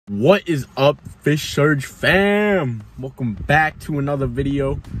What is up, Fish Surge fam? Welcome back to another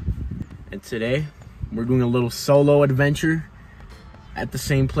video. And today we're doing a little solo adventure at the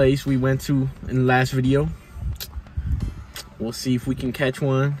same place we went to in the last video. We'll see if we can catch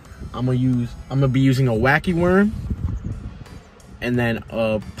one. I'm gonna be using a wacky worm and then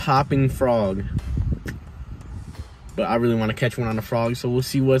a popping frog. But I really want to catch one on a frog, so we'll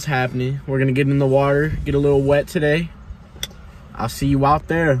see what's happening. We're gonna get in the water, get a little wet today. I'll see you out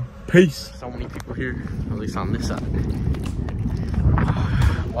there. Peace. So many people here, at least on this side.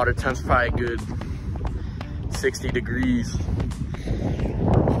 Water temp's probably a good 60 degrees.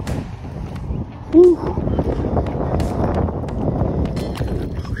 Woo.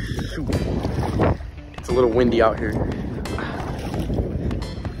 Shoot. It's a little windy out here.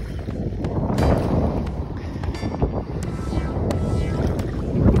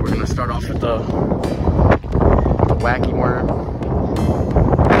 We're gonna start off with the wacky worm.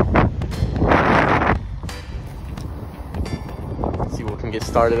 See what can get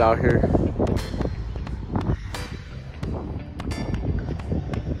started out here.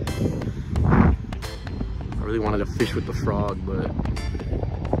 I really wanted to fish with the frog, but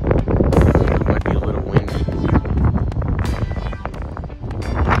it might be a little windy.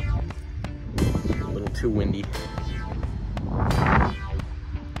 A little too windy.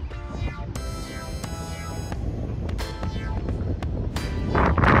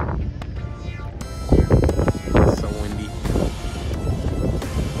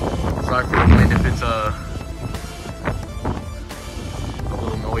 Sorry for the wind if it's a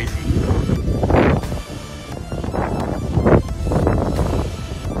little noisy.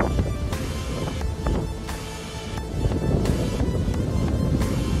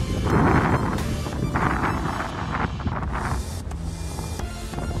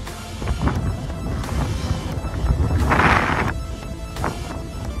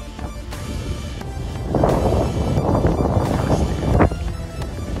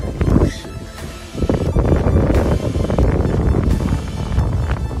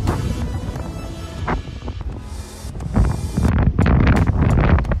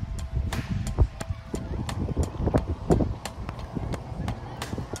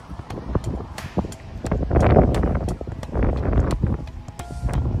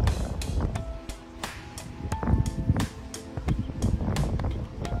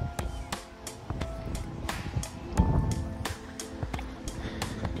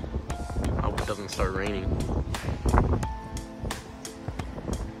 Doesn't start raining.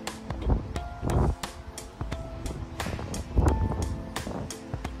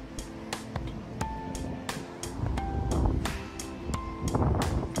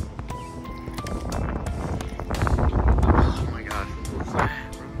 Oh my gosh, what was that,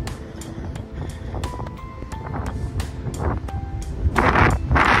 bro?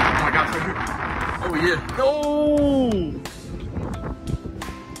 Oh my gosh, right here. Oh yeah. No!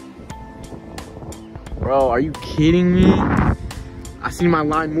 Bro, are you kidding me? I seen my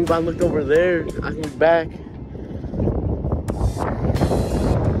line move. I looked over there. I looked back.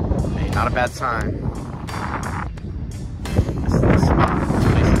 Hey, not a bad sign. This is the spot. This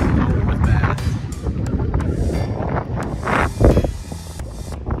place is loaded with bass.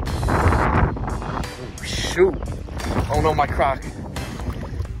 Oh, shoot. Oh no, my crock.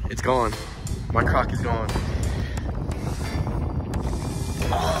 It's gone. My crock is gone.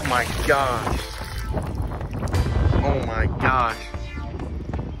 Oh my gosh. Oh my gosh.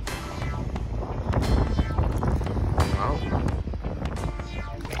 Wow.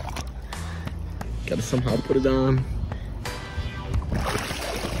 Gotta somehow put it on.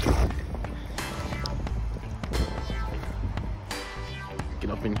 Get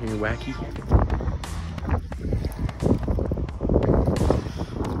up in here, wacky.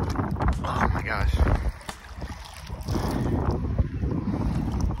 Oh my gosh.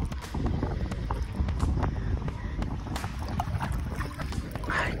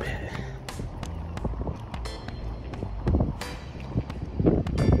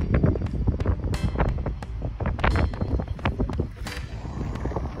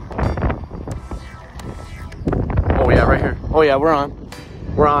 Oh yeah, right here. Oh yeah, we're on.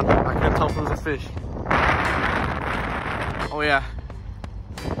 We're on. I can't tell if it was a fish. Oh yeah.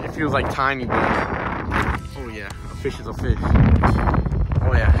 It feels like tiny, but oh yeah, a fish is a fish.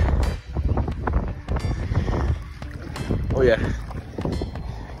 Oh yeah. Oh yeah.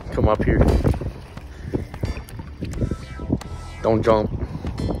 Come up here. Don't jump.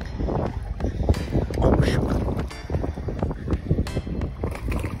 Oh shoot.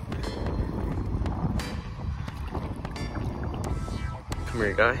 Come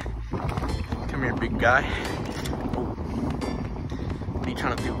here, guy. Come here, big guy. Oh. you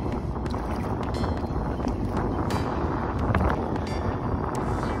trying to do?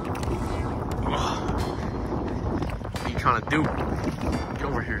 What are you trying to do? Get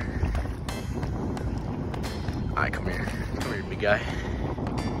over here. Alright, come here. Come here, big guy.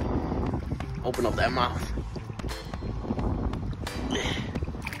 Open up that mouth.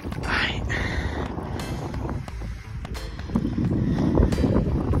 Alright.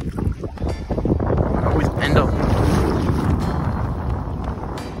 I always end up.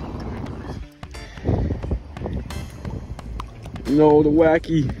 No, the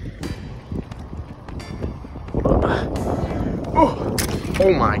wacky. Hold up.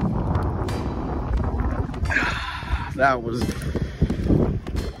 Oh my. That was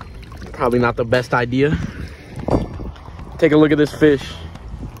probably not the best idea. Take a look at this fish.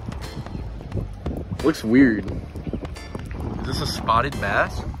 Looks weird. Is this a spotted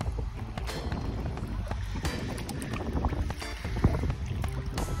bass?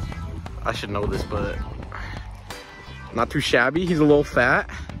 I should know this, but not too shabby. He's a little fat.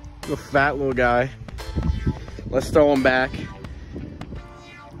 A fat little guy. Let's throw him back.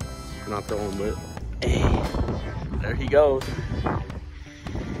 Not throw him, but hey, there he goes.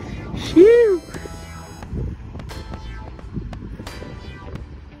 Phew.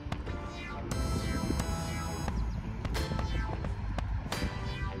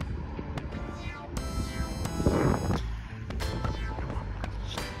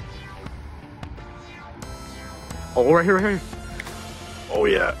 Oh, right here, right here. Oh,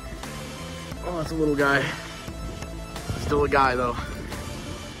 yeah. Oh, that's a little guy. Still a guy, though.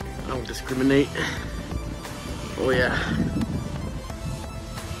 I don't discriminate. Oh, yeah.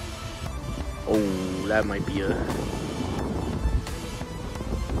 Oh, that might be a...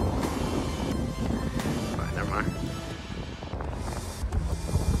 Alright, never mind.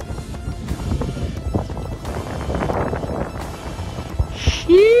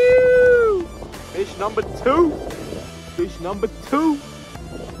 Shoo! Fish number 2. Fish number 2.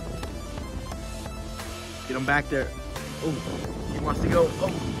 Get him back there. Oh, he wants to go.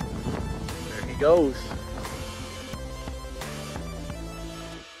 Oh, there he goes.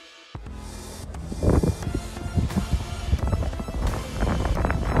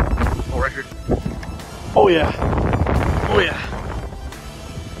 Oh, right here. Oh, yeah. Oh, yeah.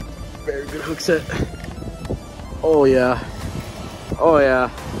 Very good hook set. Oh, yeah. Oh, yeah.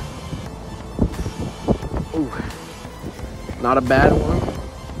 Ooh. Not a bad one,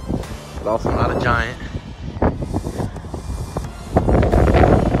 but also not a giant.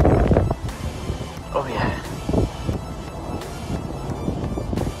 Oh yeah.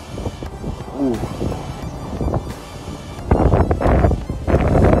 Ooh.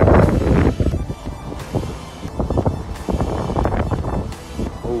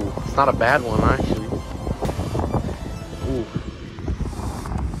 Oh, it's not a bad one actually. Ooh.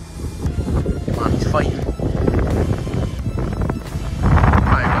 Come on, he's fighting.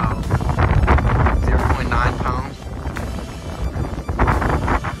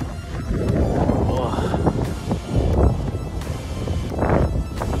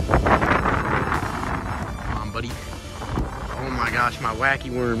 Oh my gosh, my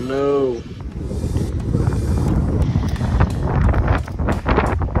wacky worm, no.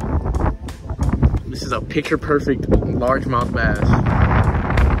 This is a picture perfect largemouth bass.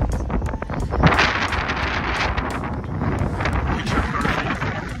 Picture perfect.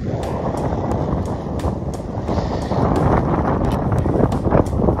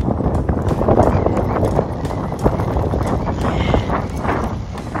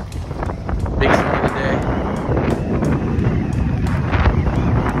 Big one of the day.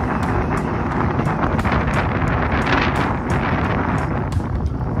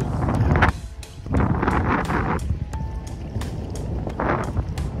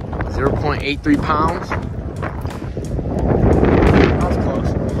 .83 pounds. That was close.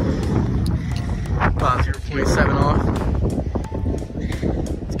 About 0.7 off.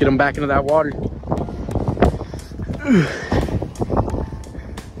 Let's get them back into that water.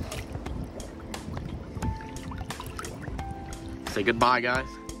 Say goodbye, guys.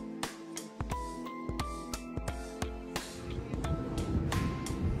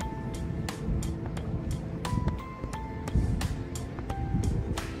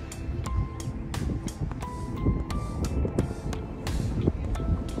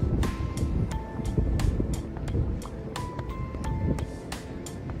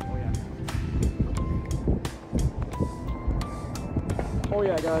 Oh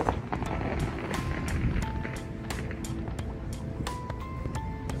yeah, guys.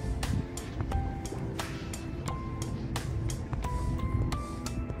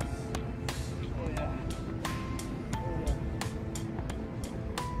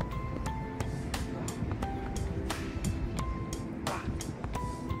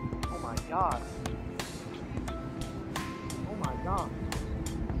 god. Oh my god.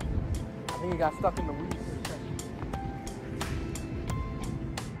 I think he got stuck in the weeds for a second.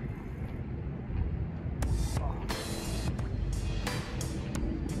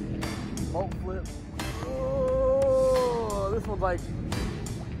 Smoke flip. Oh, this one's like...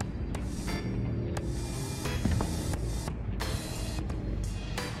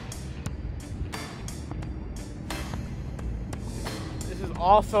 This is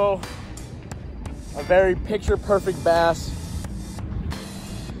also a very picture-perfect bass.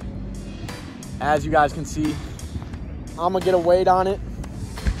 As you guys can see, I'm gonna get a weight on it.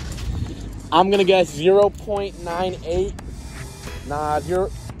 I'm gonna guess 0.98. Nah, I'm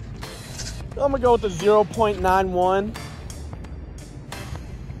gonna go with the 0.91.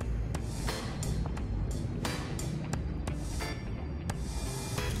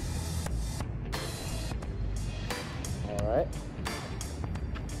 All right.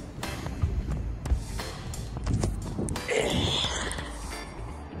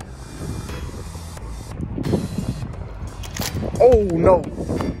 Oh no.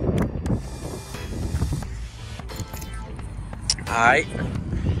 All right.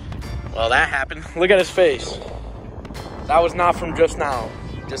 Well, that happened. Look at his face. That was not from just now,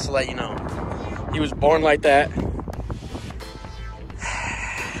 just to let you know. He was born like that.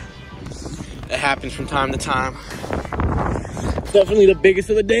 It happens from time to time. Definitely the biggest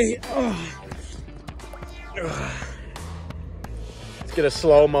of the day. Let's get a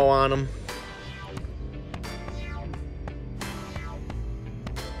slow-mo on him.